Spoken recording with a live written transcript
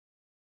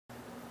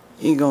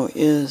Ego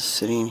is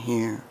sitting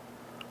here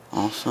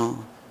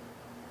also,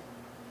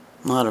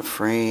 not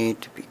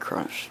afraid to be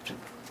crushed.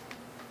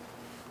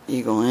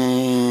 Ego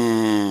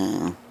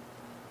in.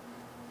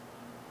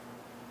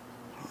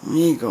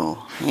 Ego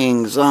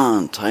hangs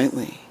on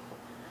tightly,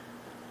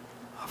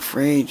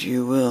 afraid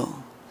you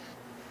will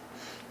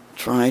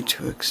try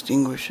to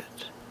extinguish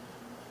it.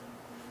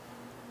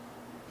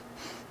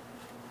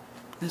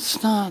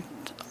 It's not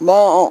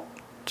about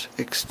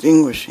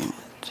extinguishing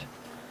it.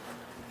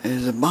 It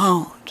is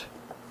about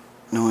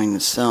knowing the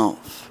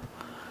self,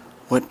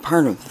 what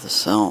part of the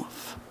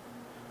self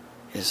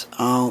is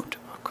out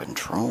of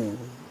control,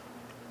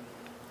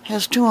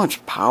 has too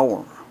much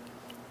power,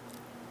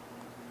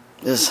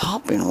 is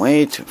helping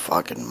way too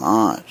fucking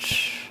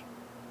much.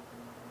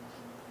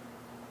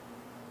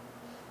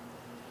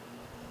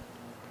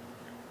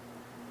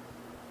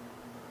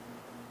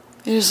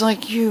 It is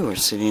like you are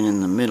sitting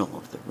in the middle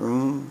of the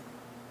room.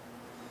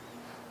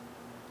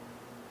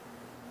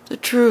 The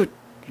true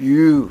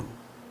you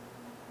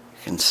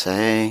can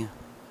say,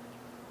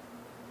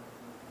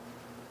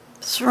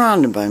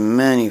 surrounded by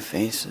many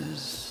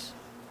faces,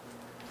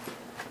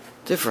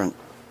 different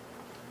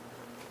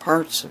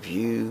parts of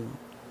you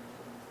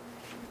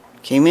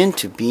came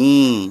into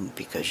being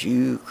because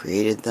you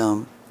created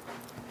them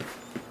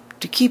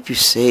to keep you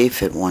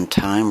safe at one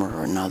time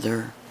or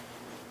another.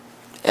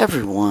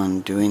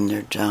 Everyone doing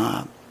their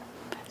job,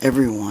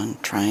 everyone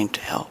trying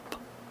to help.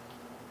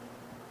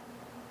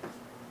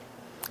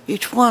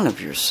 Each one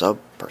of your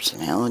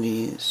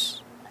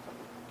sub-personalities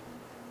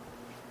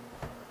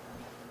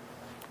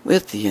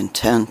with the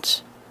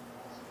intent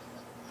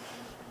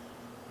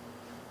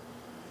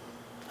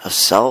of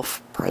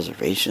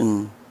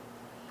self-preservation,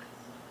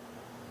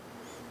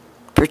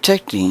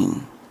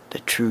 protecting the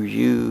true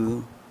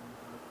you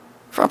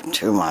from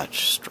too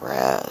much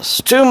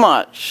stress, too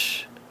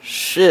much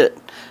shit.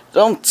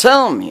 Don't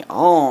tell me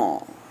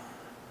all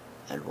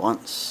at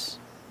once.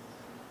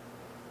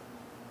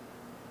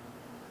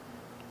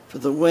 For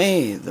the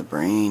way the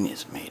brain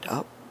is made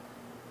up,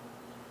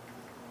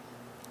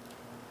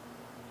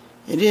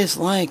 it is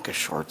like a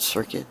short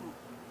circuit.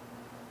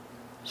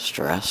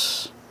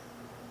 Stress,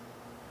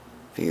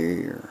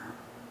 fear.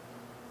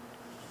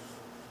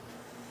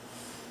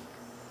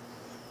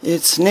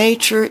 Its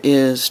nature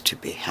is to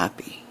be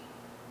happy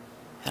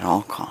at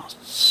all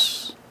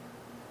costs.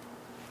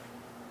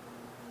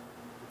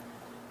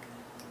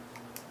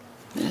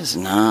 It is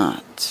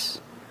not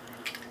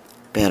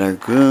bad or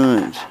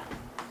good.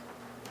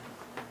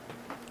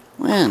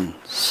 When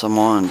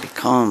someone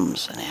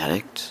becomes an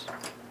addict,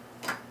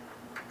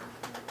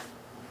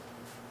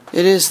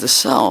 it is the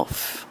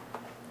self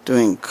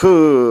doing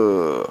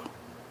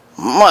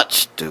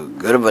much too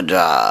good of a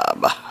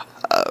job,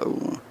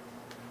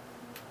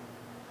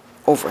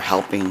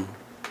 over-helping,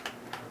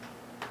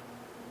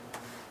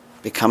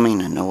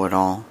 becoming a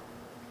know-it-all,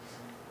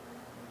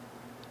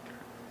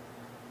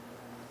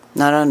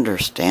 not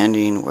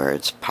understanding where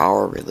its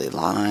power really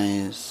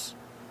lies.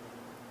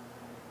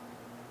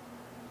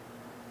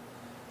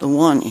 The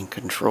one in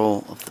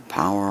control of the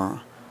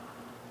power,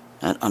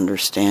 not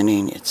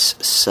understanding its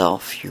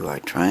self you are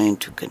trying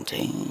to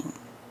contain.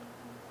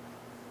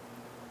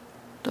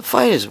 The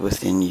fight is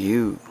within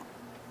you.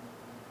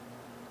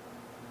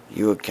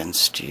 You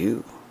against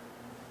you.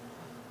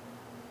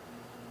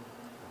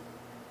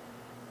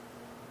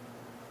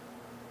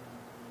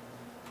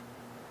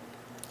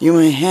 You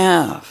may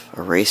have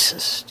a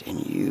racist in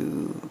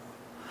you.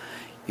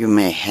 You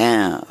may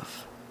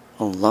have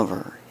a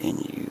lover in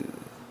you.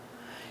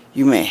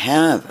 You may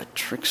have a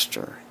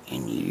trickster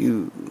in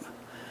you.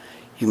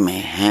 You may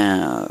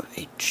have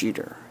a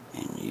cheater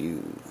in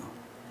you.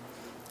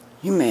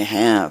 You may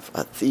have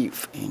a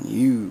thief in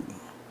you.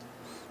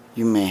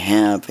 You may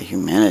have a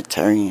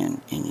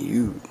humanitarian in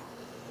you.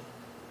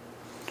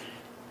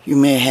 You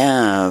may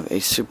have a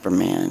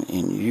Superman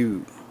in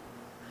you.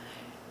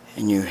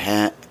 And you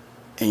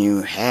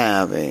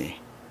have a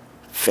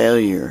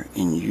failure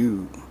in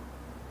you.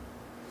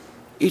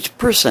 Each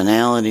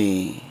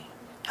personality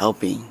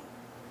helping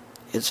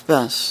its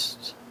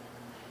best.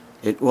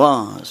 It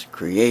was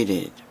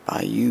created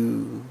by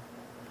you.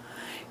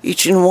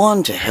 Each and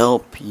one to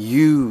help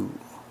you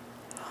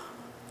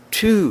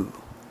to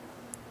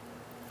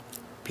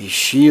be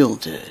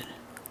shielded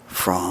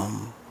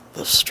from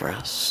the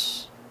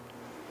stress.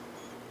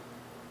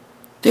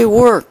 They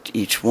worked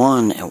each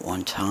one at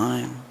one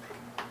time,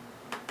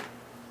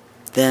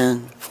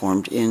 then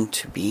formed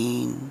into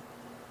being.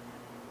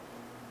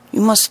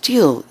 You must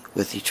deal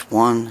with each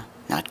one,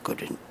 not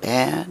good and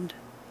bad,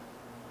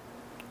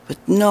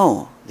 but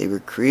know they were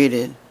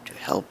created to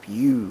help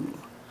you,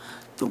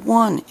 the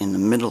one in the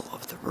middle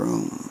of the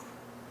room.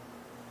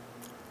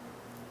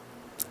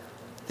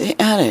 The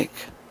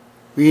addict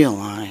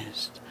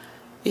realized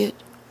it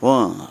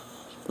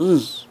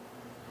was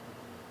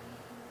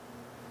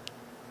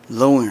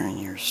lowering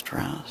your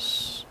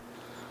stress.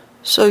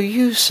 So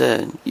you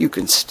said you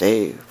can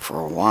stay for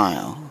a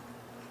while.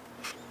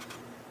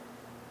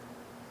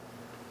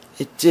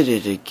 It did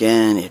it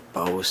again. It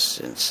boasts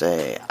and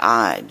say,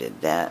 I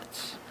did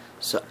that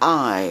so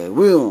I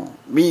will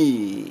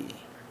be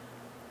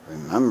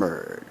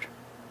remembered.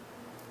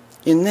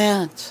 In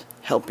that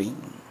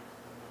helping,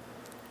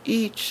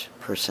 each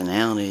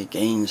personality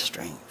gains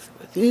strength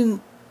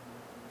within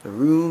the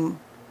room.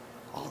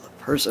 All the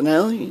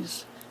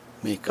personalities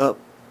make up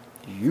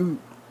you.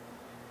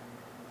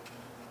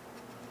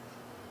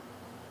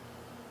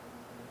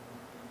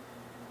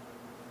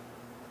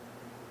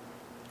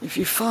 If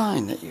you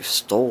find that you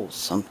stole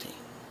something,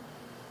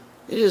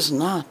 it is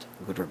not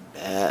good or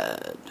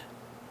bad.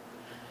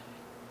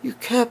 You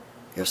kept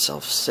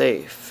yourself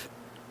safe.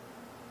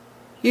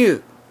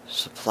 You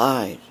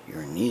supplied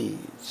your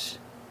needs.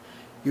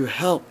 You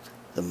helped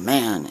the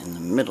man in the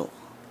middle.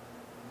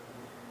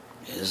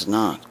 It is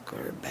not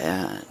good or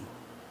bad.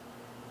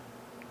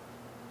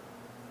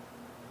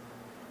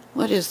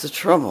 What is the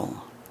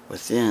trouble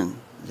within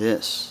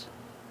this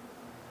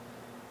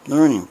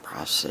learning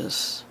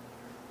process?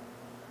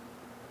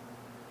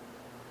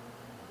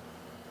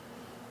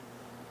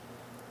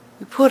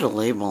 We put a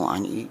label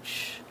on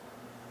each.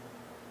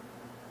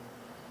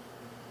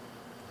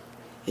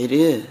 It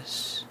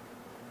is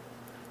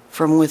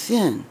from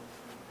within.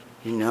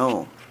 You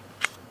know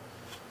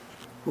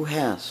who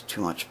has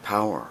too much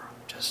power.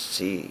 Just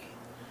see,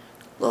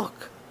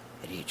 look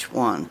at each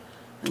one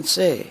and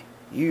say,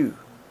 you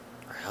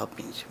are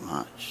helping too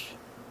much.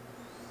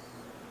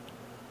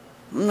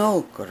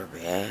 No good or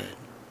bad.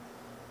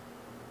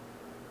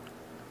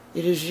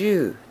 It is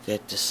you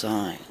that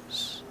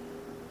decides.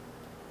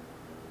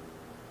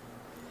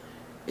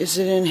 Is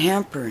it in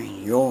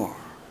hampering your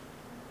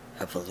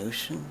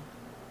evolution?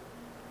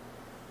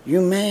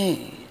 You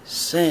may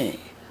say,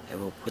 I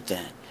will put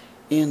that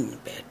in the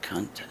bad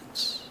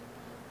contents.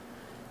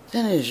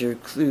 Then it is your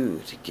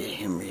clue to get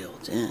him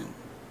reeled in.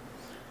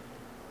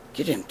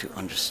 Get him to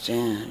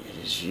understand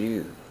it is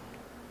you.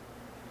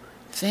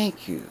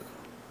 Thank you.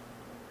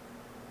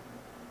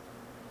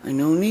 I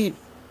no need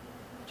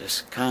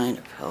this kind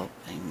of help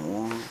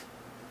anymore.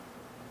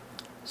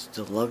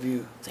 Still love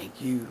you.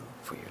 Thank you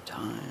for your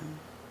time.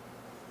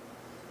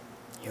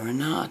 You are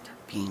not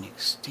being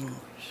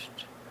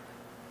extinguished.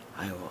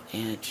 I will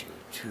add you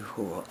to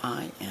who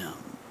I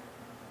am.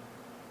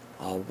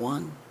 All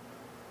one?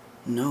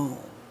 No.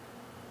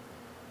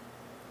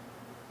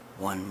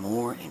 One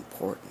more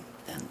important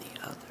than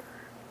the other.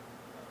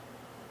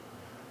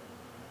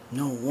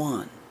 No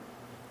one.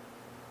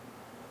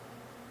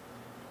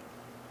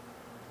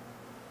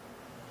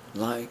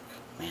 Like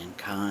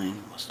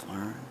mankind must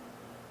learn,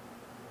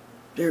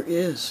 there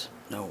is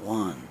no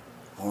one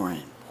more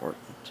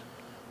important.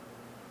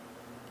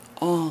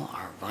 All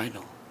are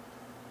vital.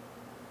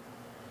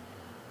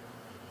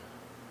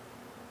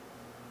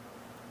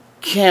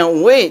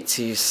 Can't wait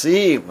till you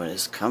see what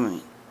is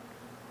coming.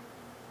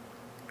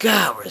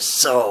 God, we're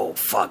so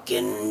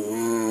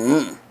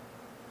fucking...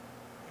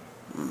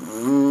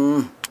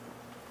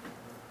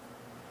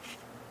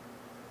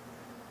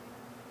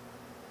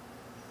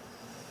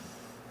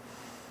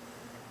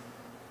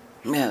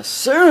 Yeah,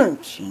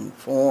 searching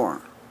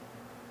for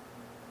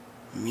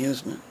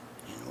amusement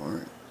in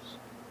words.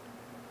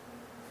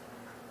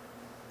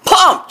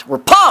 Pumped! We're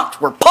pumped!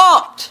 We're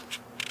pumped!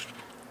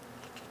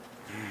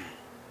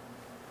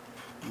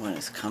 What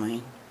is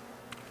coming?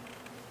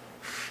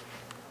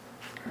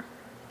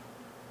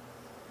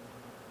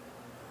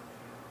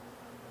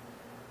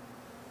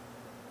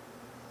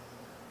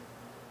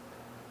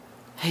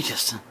 Hey,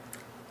 Justin.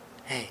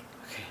 Hey.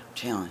 Okay, I'm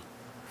channeling.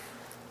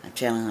 I'm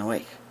channeling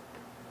awake.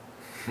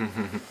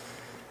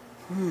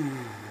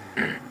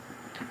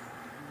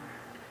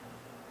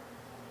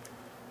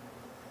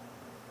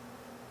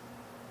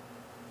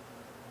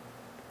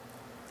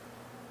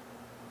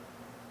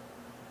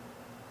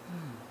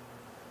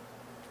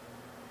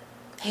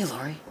 Hey,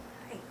 Lori.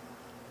 Hi.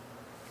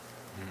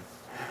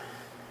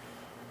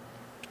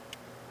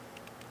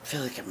 I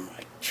feel like I'm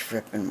like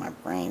tripping my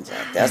brains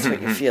out. That's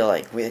what you feel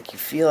like. Like you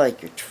feel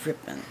like you're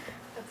tripping.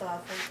 That's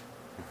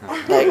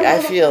awesome. Like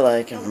I feel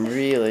like I'm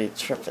really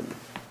tripping.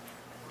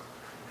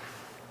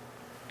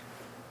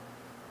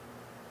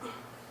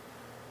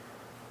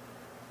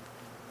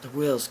 The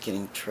wheel's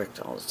getting tricked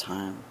all the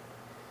time.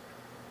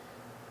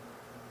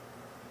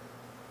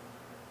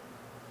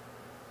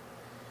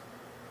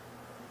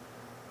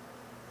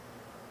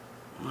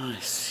 I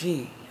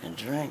see a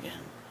dragon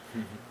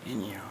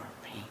in your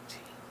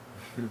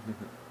painting.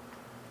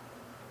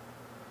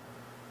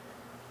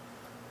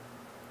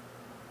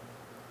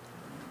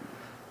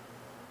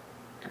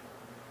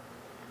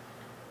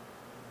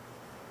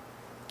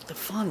 The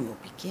fun will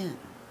begin.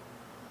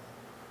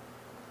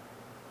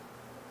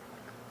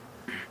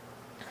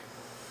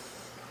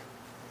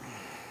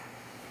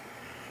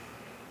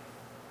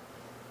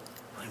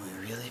 When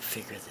we really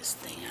figure this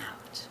thing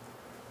out.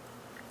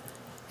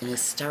 And it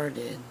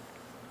started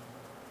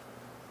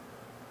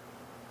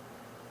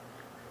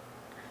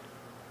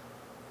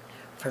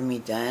from me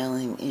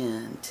dialing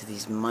in to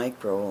these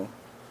micro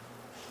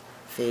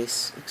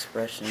face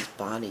expressions,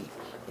 body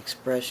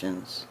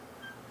expressions,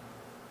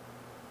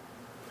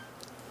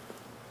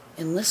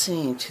 and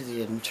listening to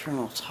the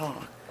internal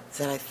talk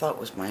that I thought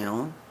was my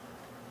own,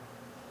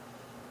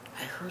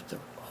 I heard the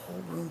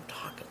whole room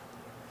talking.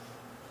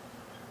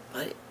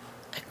 But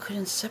I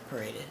couldn't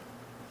separate it.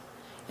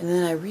 And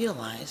then I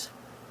realized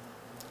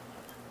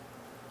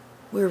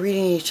we're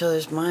reading each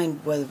other's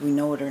mind whether we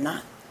know it or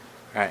not.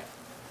 Right.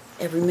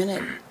 Every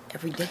minute,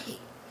 every day.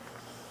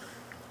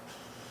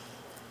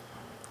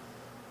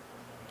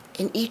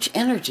 And each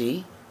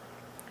energy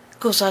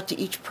goes out to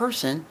each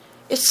person.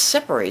 It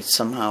separates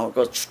somehow. It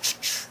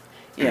goes,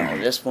 you know,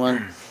 this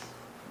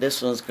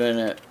one's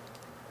gonna,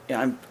 you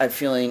know, I'm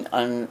feeling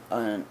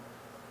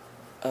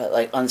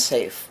like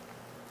unsafe.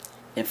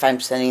 If I'm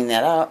sending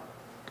that out,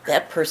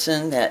 that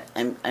person that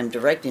I'm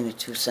directing it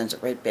to sends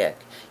it right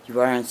back. You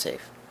are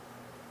unsafe.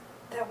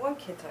 That one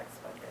kid talks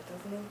about that,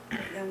 doesn't he?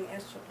 The young the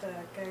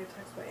guy who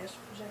talks about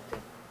astral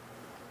projecting.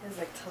 He's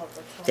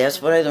like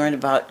That's what I learned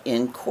about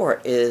in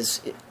court.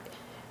 Is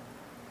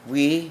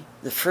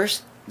the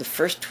first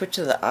twitch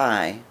of the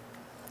eye,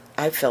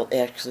 I felt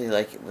actually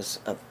like it was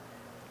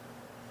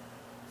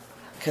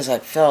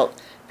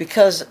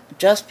because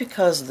just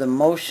because the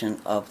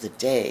motion of the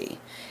day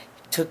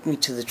took me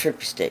to the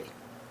trippy state.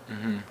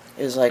 Mm-hmm.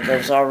 It was like I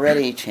was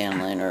already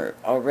channeling or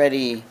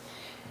already.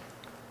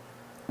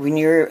 When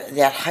you're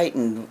that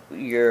heightened,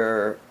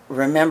 you're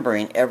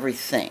remembering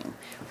everything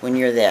when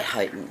you're that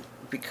heightened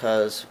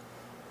because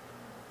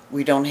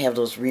we don't have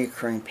those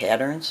reoccurring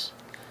patterns.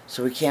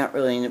 So we can't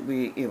really,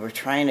 we're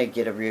trying to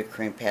get a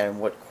reoccurring pattern,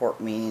 what court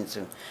means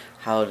and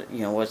how, you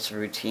know, what's the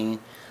routine.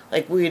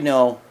 Like we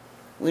know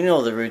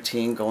the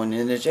routine going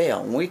into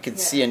jail. And we could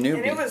see a newbie.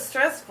 And it was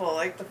stressful,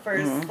 like the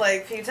first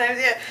like few times.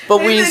 Yeah. But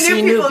we didn't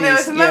see new people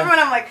newbies. Remember when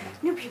I'm like,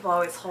 new people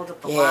always hold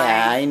up the line.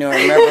 Yeah, I know.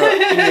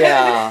 Remember?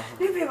 Yeah.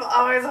 New people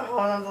always hold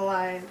up the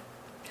line.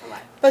 Come on.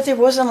 But there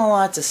wasn't a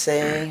lot to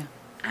say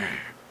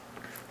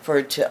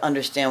to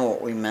understand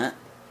what we meant.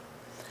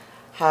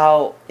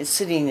 How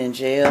sitting in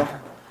jail,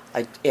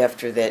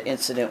 after that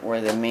incident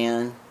where the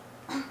man,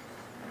 you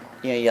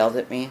know, yelled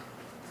at me,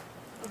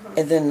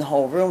 and then the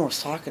whole room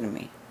was talking to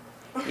me.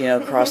 You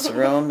know, across the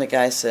room, the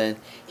guy said,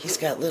 he's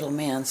got little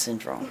man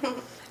syndrome.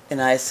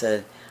 And I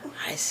said,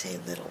 I say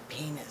little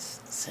penis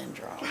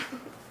syndrome.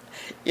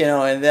 You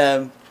know, and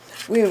then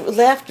we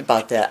laughed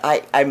about that.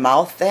 I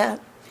mouthed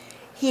that.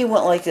 He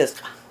went like this.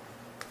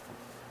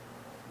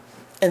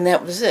 And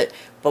that was it.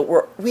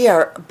 But we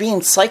are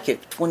being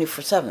psychic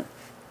 24/7.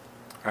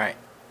 Right.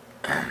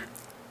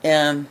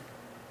 And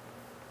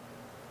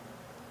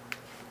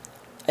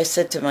I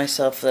said to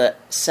myself that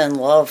send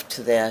love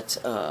to that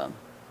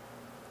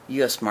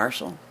U.S.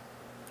 Marshal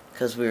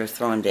because we were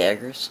throwing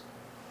daggers.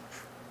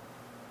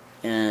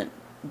 And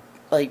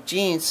like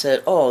Gene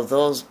said,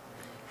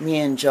 me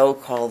and Joe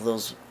call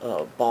those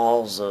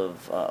balls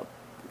of,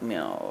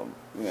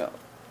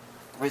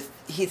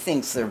 he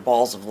thinks they're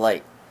balls of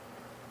light.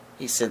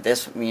 He said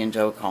that's what me and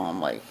Joe call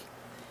them, like,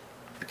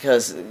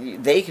 because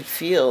they could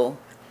feel,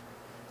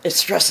 it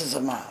stresses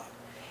them out.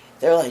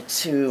 They're like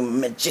two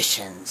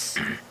magicians.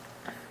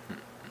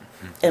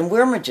 And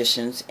we're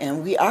magicians,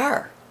 and we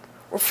are.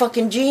 We're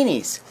fucking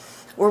genies.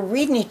 We're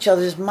reading each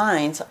other's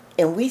minds,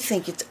 and we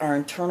think it's our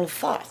internal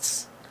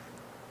thoughts.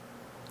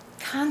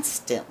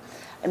 Constant.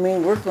 I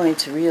mean, we're going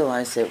to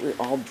realize that we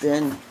all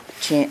been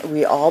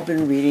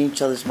reading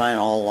each other's mind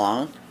all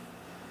along,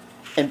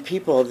 and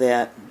people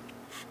that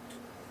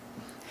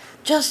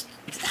just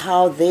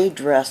how they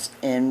dress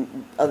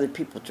and other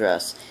people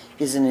dress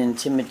is an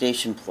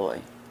intimidation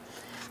ploy.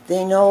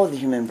 They know the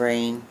human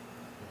brain,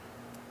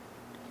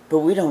 but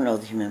we don't know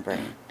the human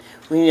brain.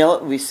 We know,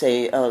 we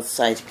say, oh, it's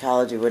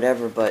psychology,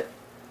 whatever, but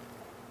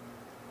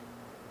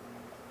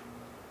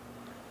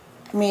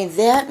I mean,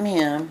 that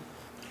man,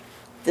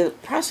 the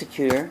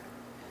prosecutor,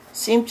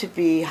 seemed to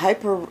be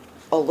hyper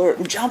alert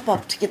and jump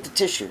up to get the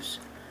tissues.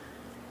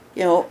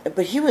 You know,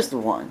 but he was the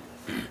one.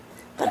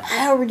 But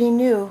I already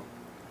knew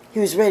he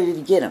was ready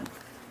to get him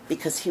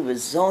because he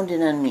was zoned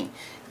in on me.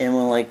 And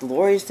when, like,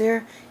 Lori's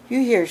there,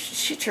 you hear,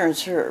 she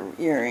turns her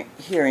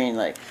hearing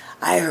like,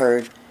 I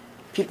heard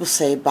people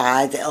say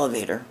by the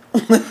elevator.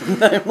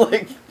 And I'm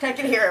like, I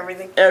can hear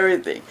everything.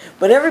 Everything.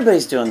 But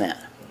everybody's doing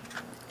that.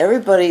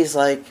 Everybody's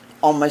like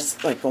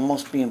almost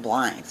being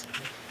blind.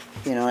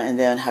 You know, and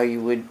then how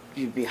you'd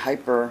be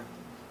hyper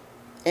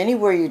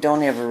anywhere you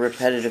don't have a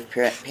repetitive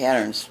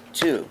patterns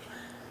too,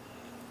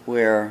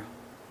 where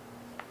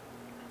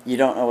you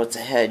don't know what's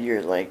ahead,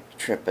 you're like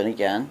tripping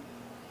again.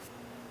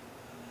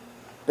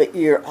 But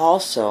you're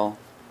also,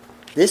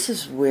 this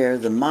is where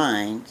the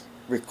mind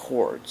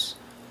records,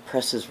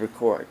 presses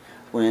record.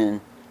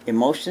 When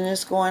emotion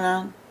is going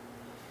on,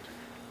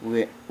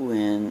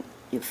 when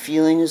your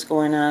feeling is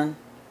going on,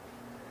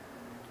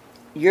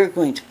 you're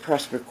going to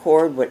press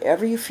record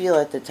whatever you feel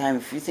at the time.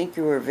 If you think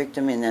you were a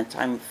victim in that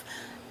time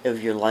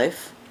of your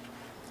life,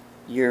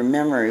 your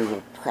memory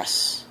will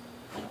press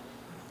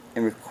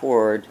and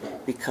record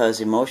because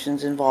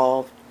emotions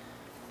involved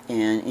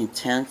and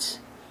intent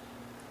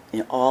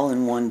and all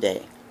in one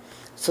day.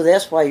 So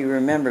that's why you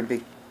remember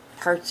big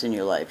parts in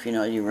your life. You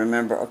know, you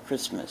remember a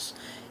Christmas.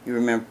 You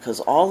remember because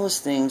all those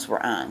things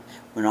were on.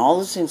 When all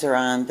those things are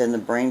on, then the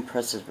brain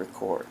presses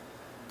record.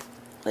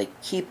 Like,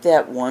 keep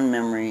that one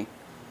memory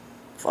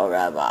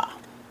forever.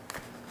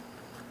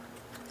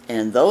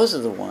 And those are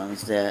the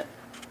ones that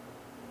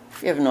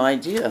you have no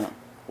idea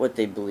what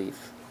they believe.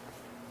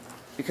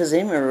 Because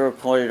they may have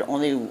reported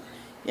only,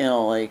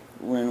 like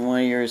when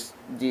one of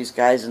these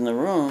guys in the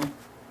room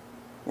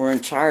were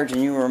in charge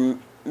and you were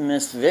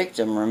Miss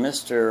Victim or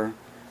Mr.,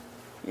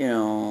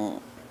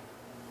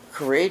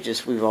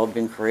 courageous. We've all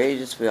been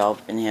courageous. We all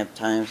been have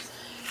times,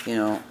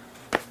 and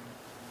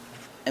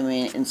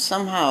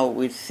somehow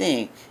we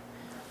think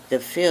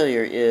that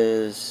failure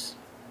is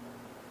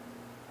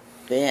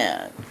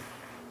bad.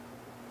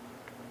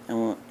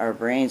 And our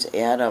brains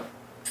add up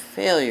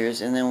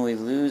failures, and then we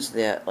lose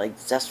that, like,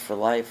 zest for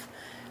life,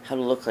 how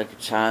to look like a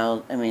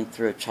child,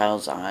 through a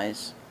child's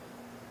eyes.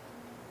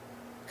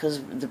 Because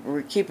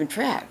we're keeping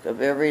track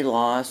of every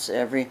loss,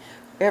 every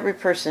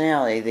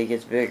personality that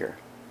gets bigger.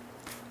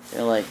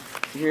 They're like,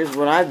 here's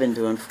what I've been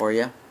doing for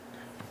you.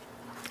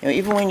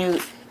 Even when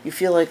you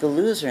feel like a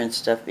loser and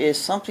stuff, it's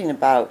something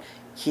about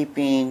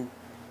keeping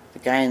the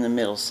guy in the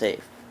middle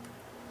safe.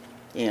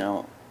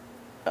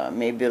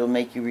 Maybe it'll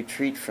make you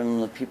retreat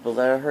from the people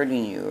that are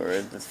hurting you,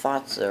 or the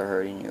thoughts that are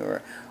hurting you,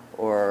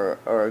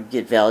 or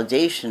get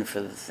validation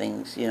for the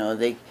things.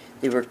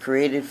 They were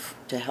created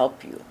to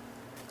help you,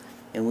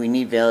 and we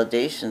need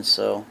validation.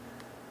 So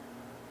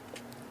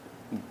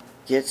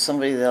get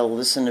somebody that'll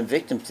listen to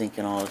victim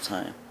thinking all the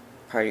time,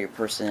 part of your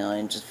personality,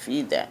 and just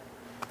feed that.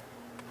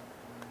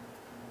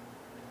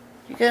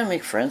 You gotta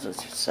make friends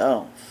with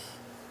yourself.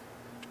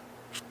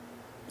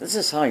 This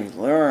is how you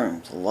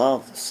learn to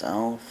love the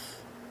self.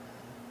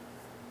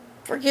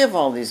 Forgive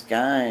all these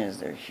guys,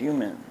 they're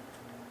human.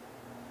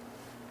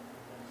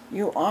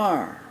 You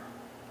are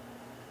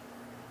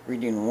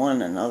reading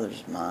one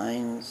another's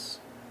minds.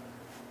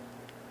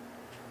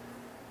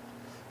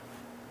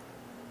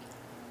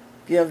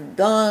 You have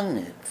done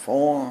it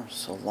for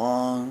so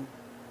long,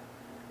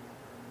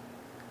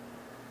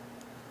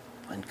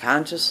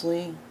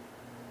 unconsciously.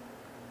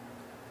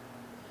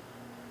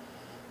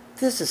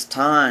 This is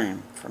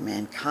time for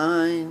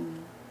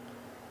mankind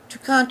to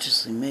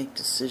consciously make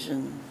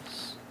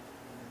decisions,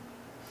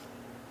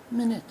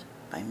 minute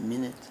by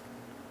minute,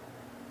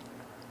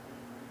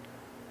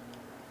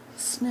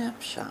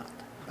 snapshot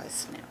by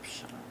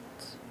snapshot.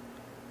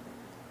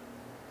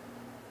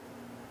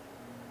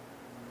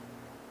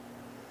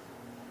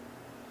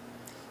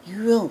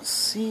 You will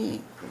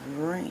see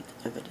great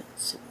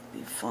evidence. It will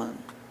be fun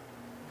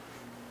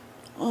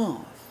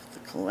of the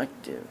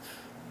collective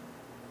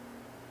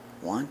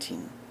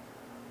wanting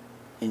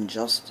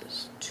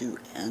injustice to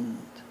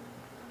end.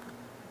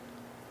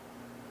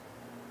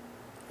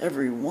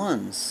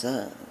 Everyone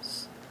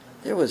says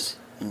there was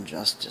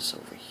injustice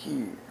over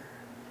here,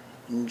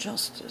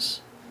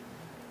 injustice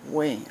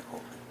way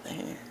over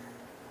there.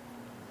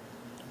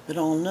 But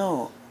all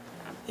know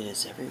it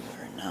is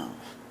everywhere now.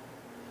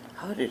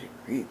 How did it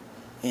creep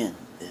in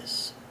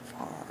this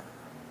far?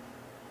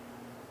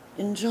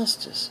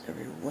 Injustice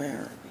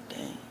everywhere, every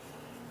day.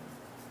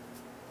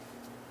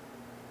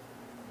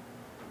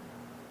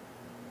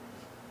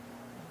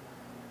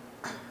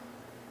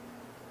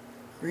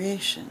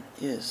 Creation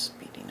is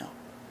speeding up.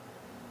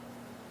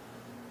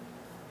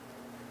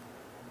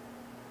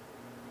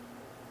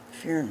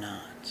 Fear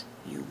not,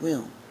 you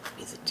will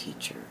be the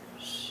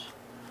teachers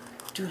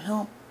to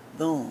help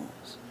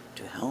those,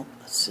 to help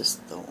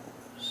assist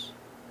those,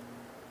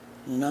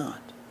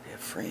 not be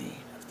afraid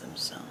of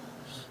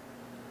themselves.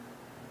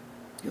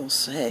 You'll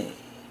say,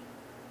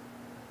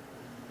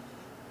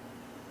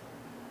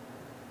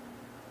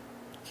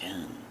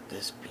 can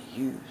this be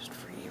used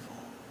for evil?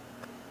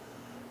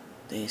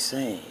 They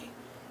say,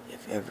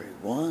 if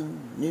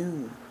everyone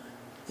knew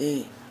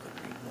they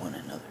could read one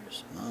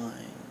another's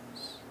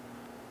minds,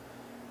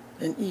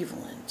 then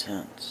evil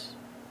intent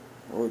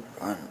would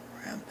run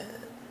rampant.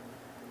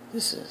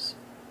 This is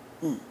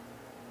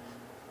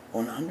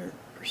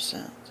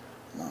 100%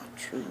 not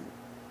true.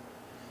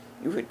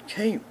 You would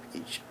keep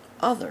each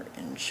other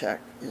in check,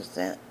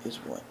 that is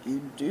what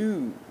you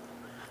do.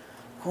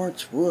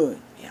 Courts would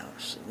be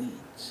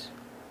obsolete.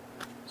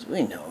 So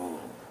we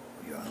know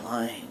you are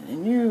lying,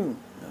 and you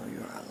know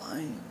you are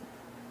lying.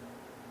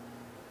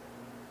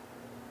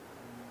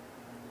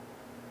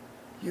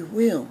 You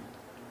will,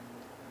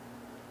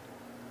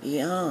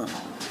 beyond a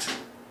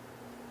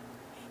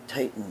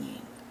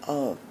tightening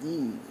of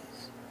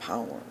these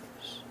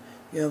powers,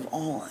 you have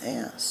all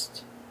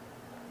asked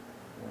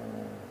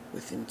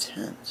with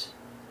intent,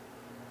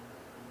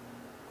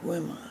 who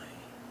am I?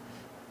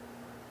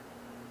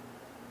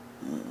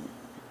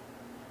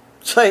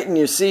 Tighten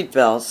your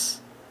seatbelts.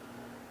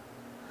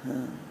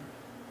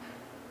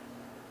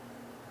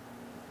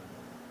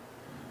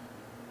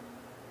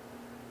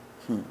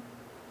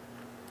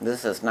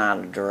 This is not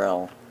a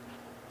drill.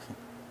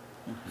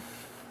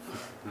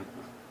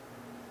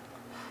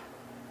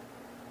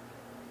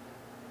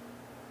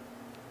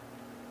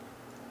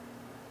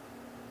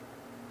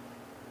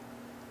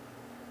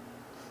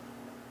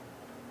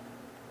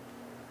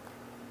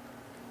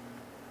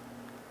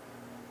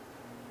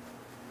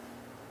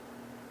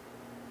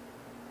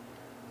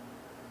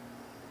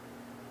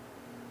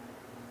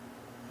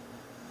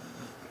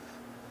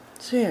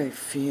 Say I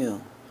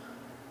feel.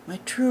 My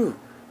true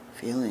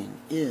feeling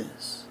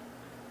is.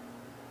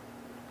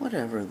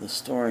 Whatever the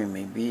story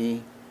may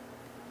be,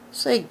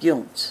 say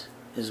guilt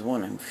is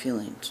what I'm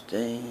feeling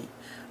today.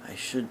 I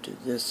should do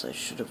this, I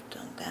should have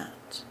done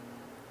that.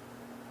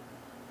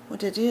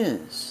 What it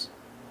is,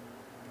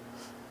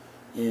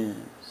 to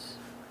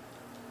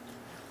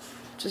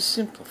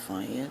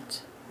simplify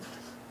it,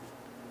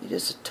 it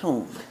is a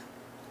tone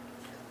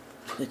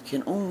that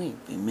can only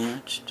be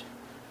matched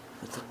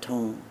with a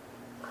tone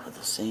of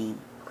the same.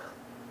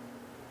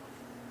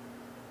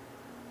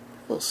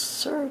 We'll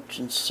search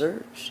and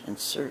search and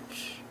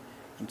search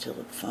until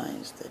it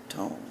finds that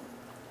tone.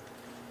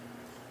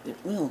 It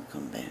will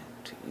come back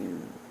to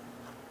you.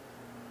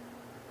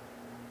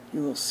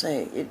 You will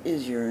say, it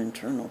is your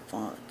internal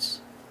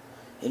thoughts.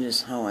 It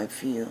is how I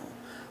feel.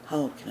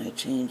 How can I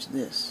change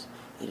this?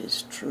 It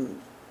is true.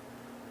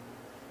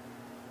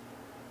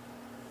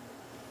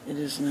 It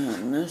is not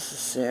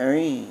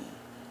necessary.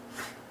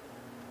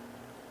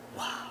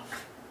 Wow.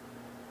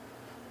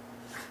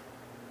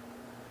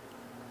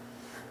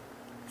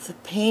 The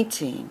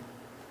painting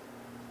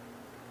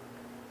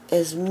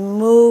is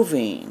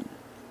moving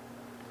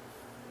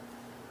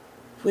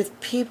with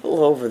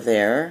people over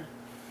there.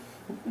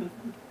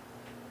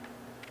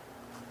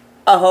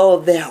 Oh,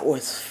 that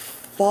was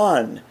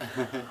fun.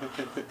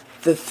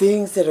 The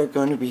things that are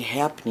going to be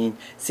happening.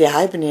 See,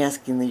 I've been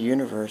asking the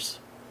universe.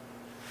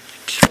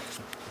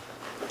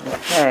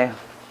 Okay,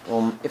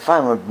 well, if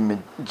I'm a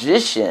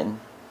magician,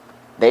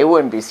 they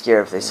wouldn't be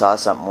scared if they saw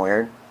something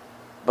weird.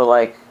 But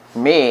like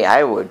me,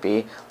 I would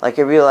be. Like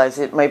I realize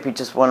it might be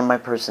just one of my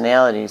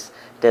personalities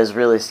that's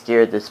really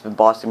scared that's been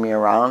bossing me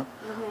around.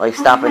 Like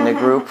stopping the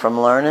group from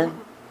learning.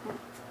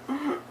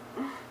 And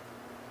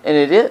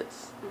it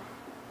is.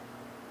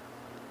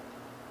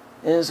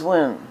 It is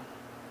when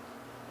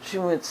she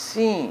would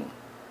see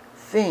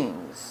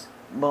things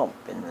bump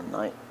in the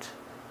night.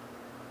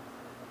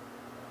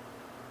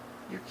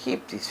 You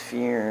keep these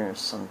fears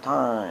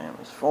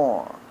sometimes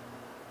for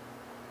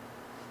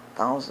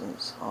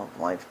thousands of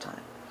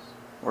lifetimes,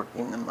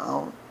 working them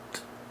out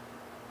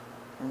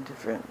in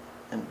different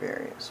and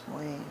various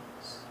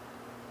ways.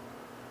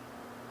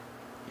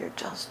 You're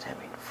just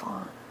having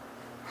fun.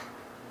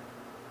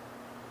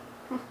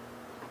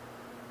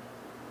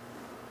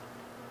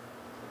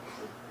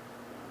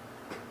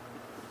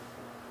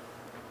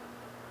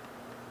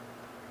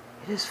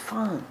 It is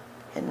fun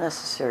and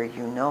necessary,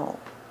 you know.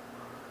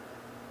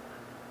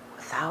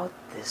 Without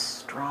this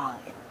strong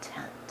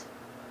intent,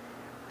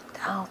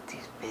 without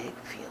these big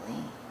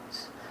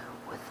feelings,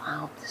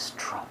 without this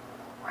trouble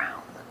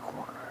around the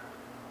corner,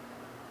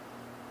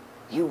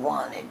 you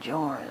wanted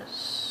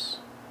yours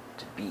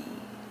to be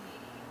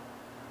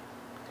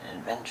an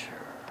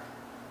adventure,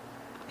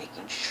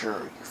 making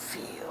sure you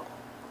feel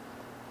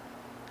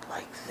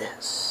like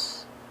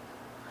this.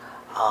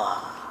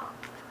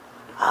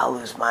 I'll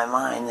lose my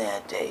mind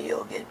that day,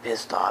 you'll get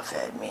pissed off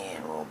at me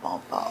and we'll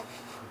bump up.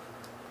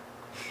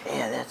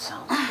 Yeah, that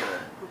sounds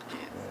good.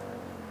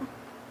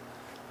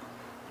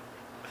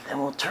 Then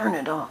we'll turn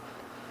it up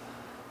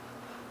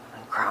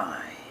and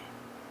cry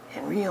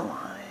and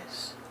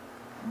realize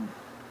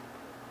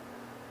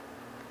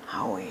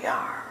how we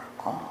are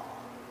all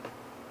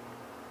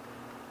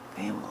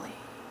family.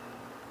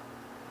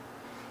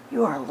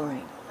 You are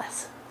learning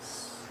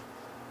lessons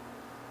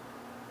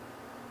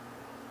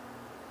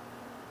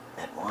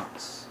that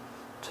once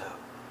took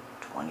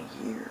 20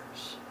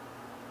 years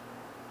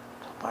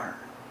to learn.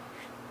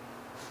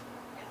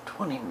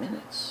 20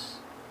 minutes,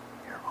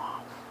 you're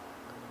off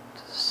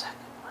to the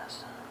second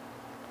lesson.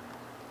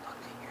 Look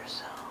at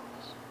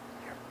yourselves.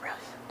 You're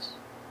brilliant.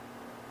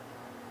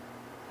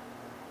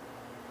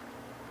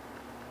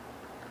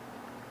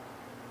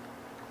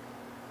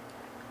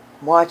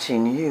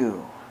 Watching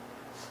you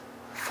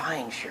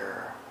find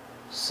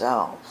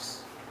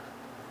yourselves.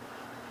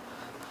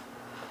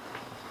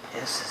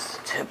 This is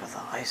the tip of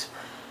the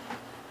iceberg.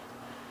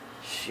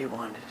 She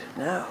wanted to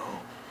know.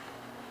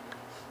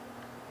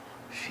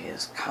 She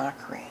is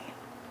conquering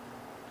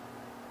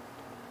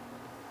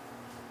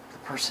the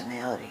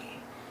personality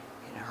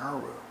in her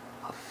room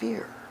of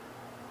fear.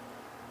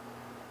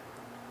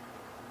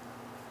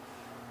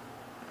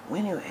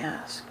 When you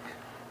ask,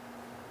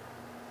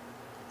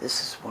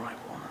 this is what I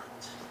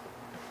want,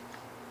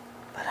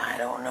 but I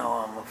don't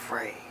know, I'm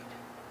afraid.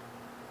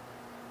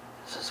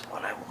 This is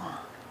what I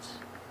want,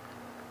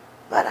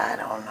 but I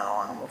don't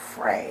know, I'm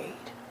afraid.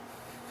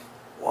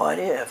 What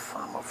if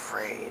I'm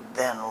afraid,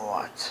 then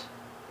what?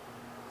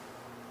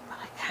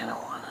 I kind of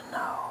want to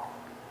know.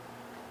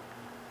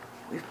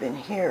 We've been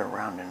here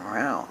round and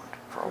round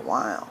for a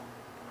while,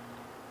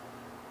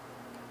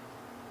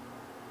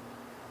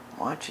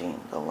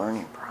 watching the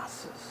learning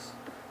process.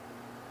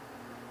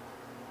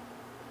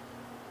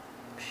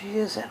 She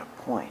is at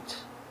a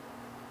point.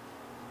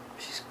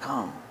 She's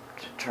come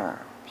to terms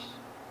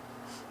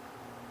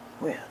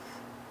with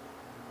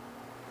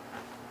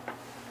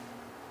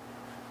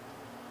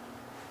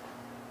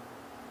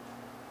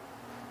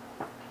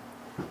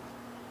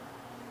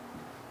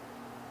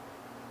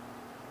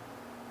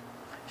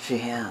she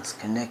has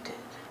connected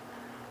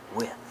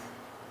with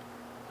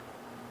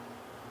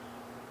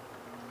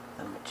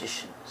the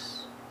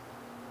magicians.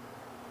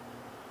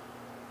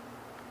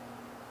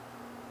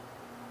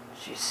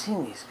 She's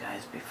seen these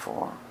guys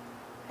before.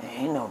 It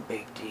ain't no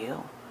big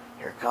deal.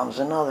 Here comes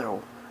another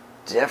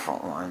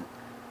different one.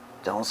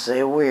 Don't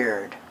say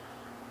weird.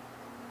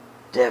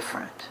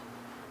 Different.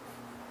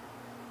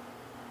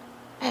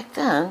 Back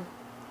then,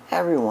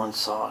 everyone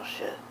saw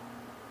shit.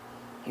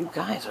 You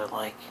guys are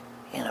like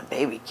in a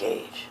baby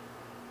cage.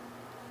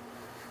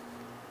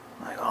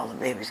 Like all the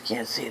babies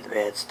can't see the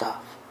bad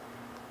stuff.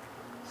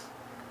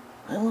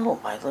 And little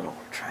by little,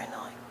 we're trying to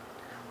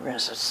we're going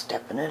to start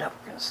stepping it up.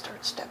 We're going to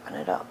start stepping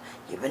it up.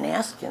 You've been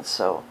asking,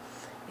 so,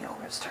 we're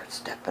going to start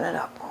stepping it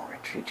up. We're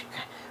treating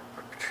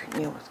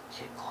you with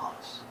kid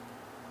gloves.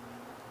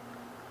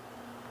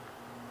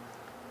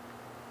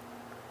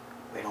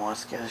 We don't want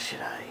to scare the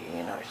shit out of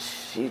you.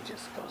 She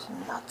just goes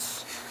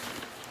nuts.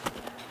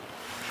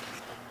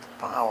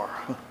 Power.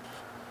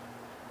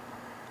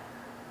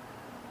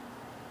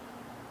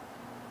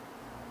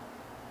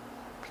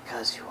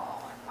 Because you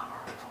all are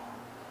powerful.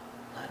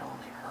 Not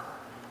only her.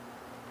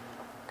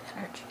 The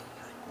energy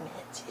you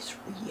emit is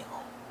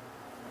real.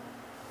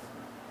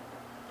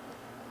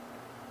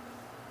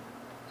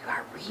 You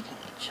are reading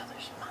each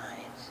other's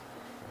minds.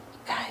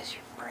 Guys,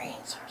 your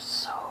brains are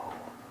so...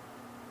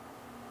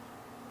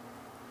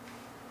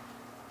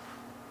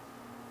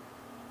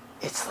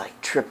 It's like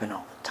tripping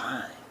all the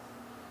time.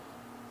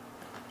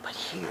 But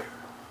here...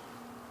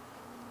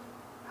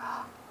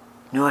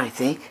 You know what I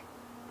think?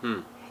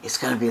 It's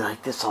going to be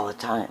like this all the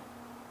time.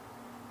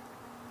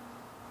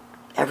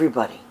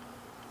 Everybody.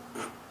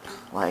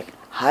 Like,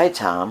 hi,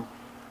 Tom.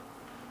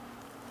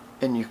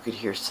 And you could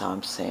hear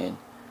Tom saying,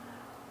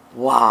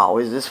 wow,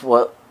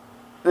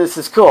 this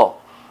is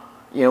cool.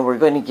 We're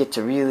going to get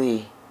to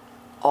really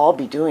all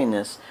be doing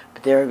this,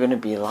 but there are going to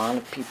be a lot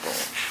of people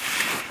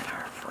that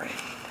are afraid.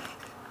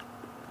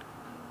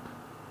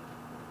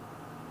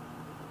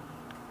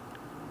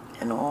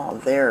 And all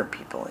their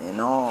people in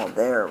all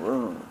their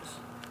rooms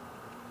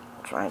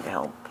trying to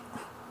help.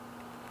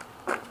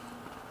 But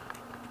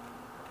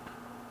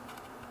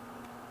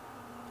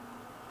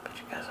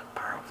you guys are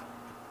powerful.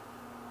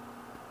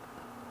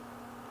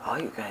 All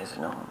you guys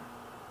know.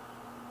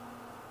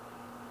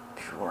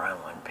 If you were on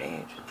one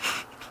page,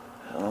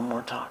 there's no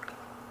more talk.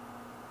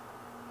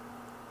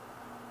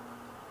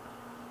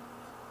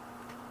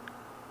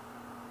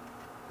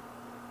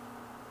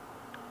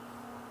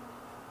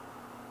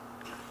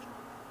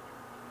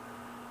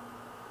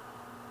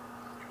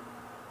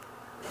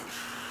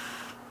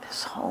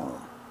 This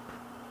home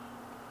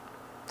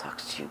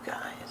talks to you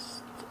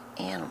guys.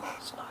 The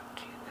animals talk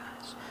to you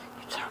guys.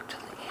 You talk to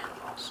the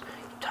animals.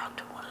 You talk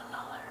to one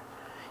another.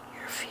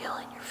 You're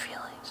feeling your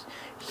feelings.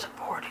 You're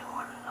supporting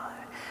one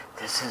another.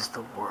 This is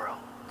the world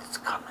that's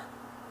coming.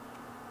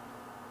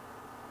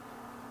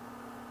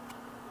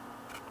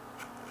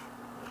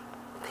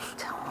 They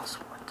tell us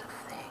what to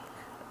think.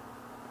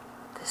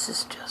 This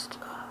is just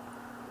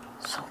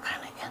some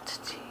kind of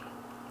entity.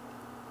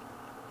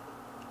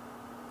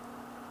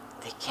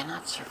 They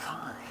cannot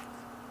survive.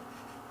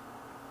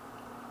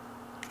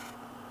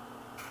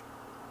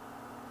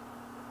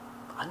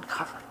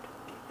 Uncovered.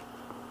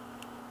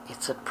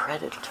 It's a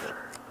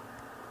predator.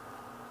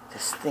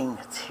 This thing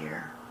that's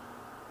here,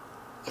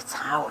 it's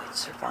how it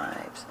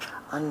survives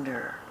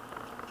under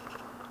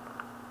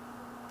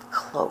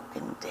cloak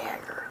and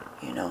dagger,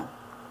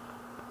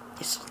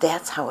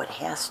 That's how it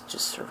has to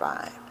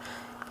survive.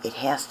 It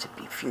has to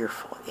be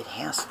fearful. It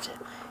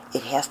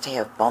has to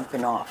have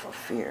bumping off of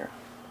fear.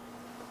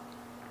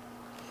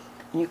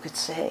 You could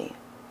say,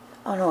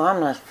 oh no,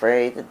 I'm not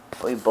afraid, that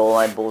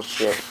Ebola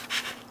bullshit.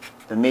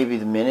 But maybe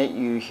the minute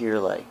you hear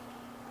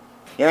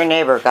your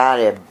neighbor got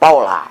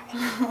Ebola,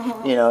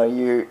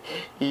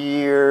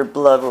 your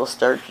blood will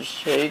start to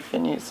shake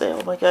and you say,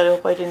 oh my God, I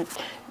hope I didn't,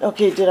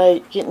 okay, did I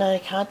get in any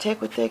contact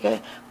with that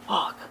guy?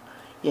 Fuck.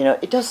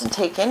 It doesn't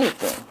take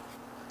anything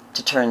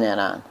to turn that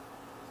on.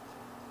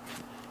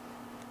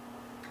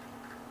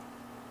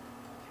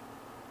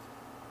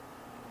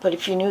 But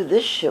if you knew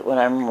this shit when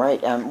I'm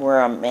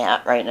where I'm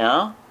at right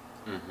now,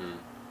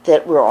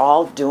 that we're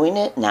all doing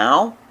it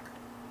now,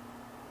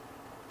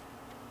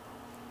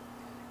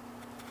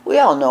 we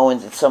all know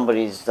when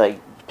somebody's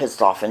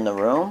pissed off in the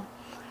room.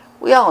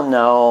 We all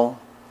know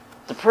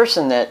the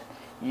person that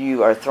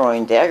you are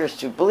throwing daggers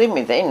to, believe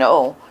me, they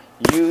know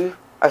you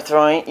are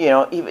throwing,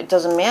 it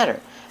doesn't matter.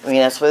 I mean,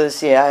 that's why the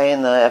CIA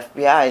and the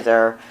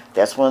FBI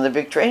that's one of the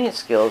big training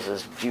skills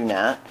is do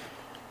not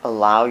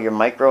allow your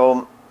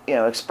micro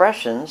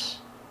expressions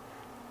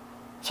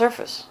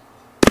surface,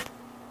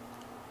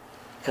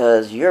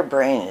 because your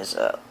brain is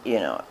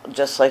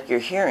just like your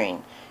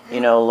hearing.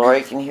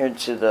 Lori can hear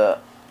to the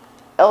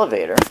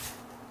elevator.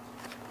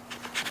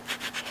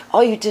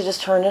 All you did is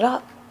turn it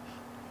up.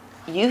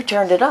 You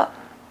turned it up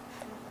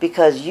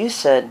because you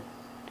said,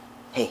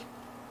 hey,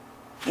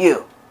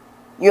 you're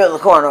in the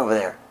corner over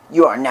there,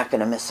 you are not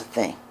going to miss a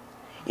thing.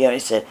 He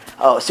said,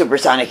 oh,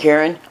 supersonic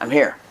hearing, I'm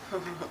here.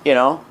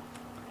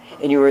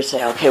 and you were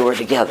saying, okay, we're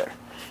together.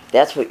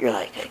 That's what you're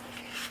like. Hey,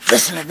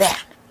 listen to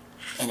that.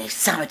 And they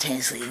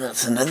simultaneously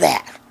listen to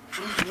that.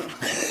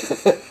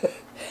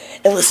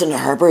 And listen to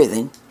her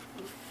breathing.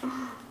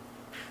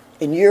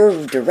 And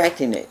you're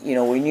directing it, you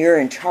know, when you're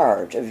in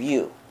charge of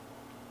you.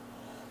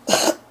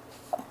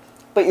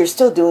 But you're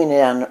still doing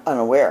it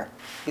unaware.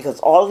 Because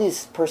all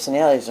these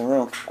personalities in the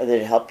room are there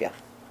to help you.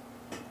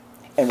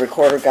 And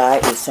recorder guy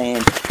is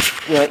saying,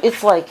 you know,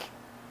 it's like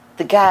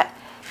the guy,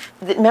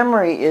 the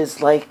memory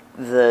is like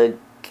the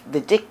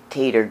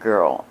dictator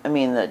girl. I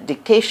mean, the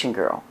dictation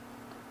girl.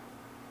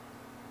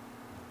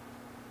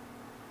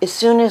 As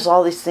soon as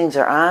all these things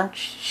are on,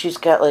 she's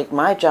got like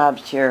my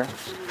job's here,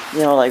 you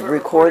know, like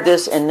record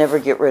this and never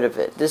get rid of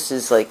it. This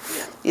is like,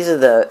 these are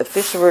the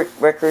official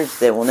records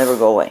that will never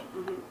go away.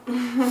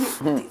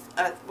 These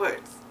are the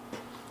words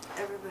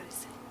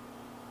everybody's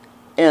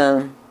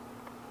saying.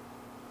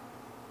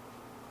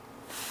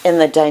 And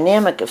the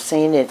dynamic of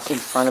saying it in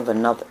front of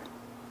another.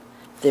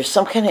 There's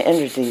some kind of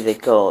energy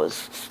that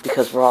goes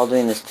because we're all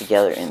doing this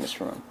together in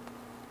this room.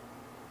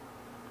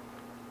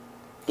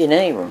 In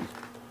any room.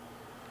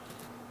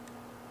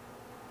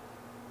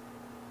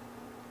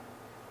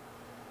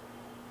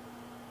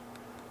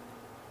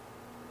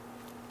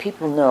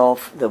 People know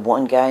the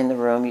one guy in the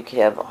room, you could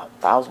have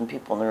 1,000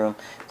 people in the room.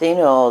 They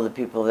know the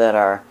people that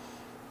are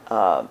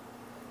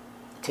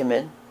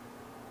timid,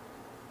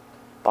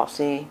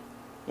 bossy.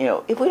 You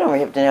know, if we don't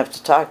have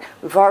to talk,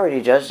 we've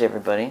already judged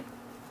everybody.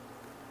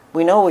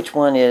 We know which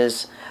one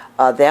is,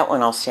 that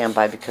one I'll stand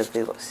by because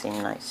they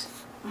seem nice.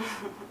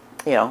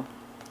 You know.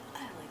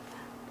 I like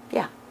that.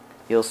 Yeah.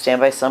 You'll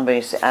stand by somebody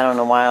and say, I don't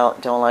know why I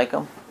don't like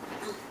them.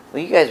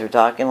 Well, you guys were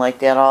talking like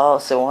that all,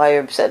 so why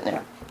are you sitting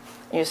there?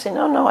 And you say,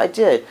 no, I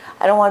did.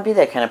 I don't want to be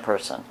that kind of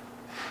person.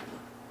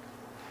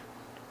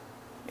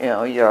 You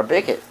know, you're a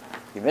bigot.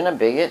 You've been a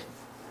bigot.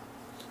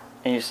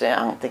 And you say, I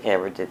don't think I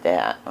ever did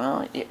that.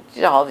 Well, you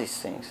did all these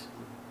things.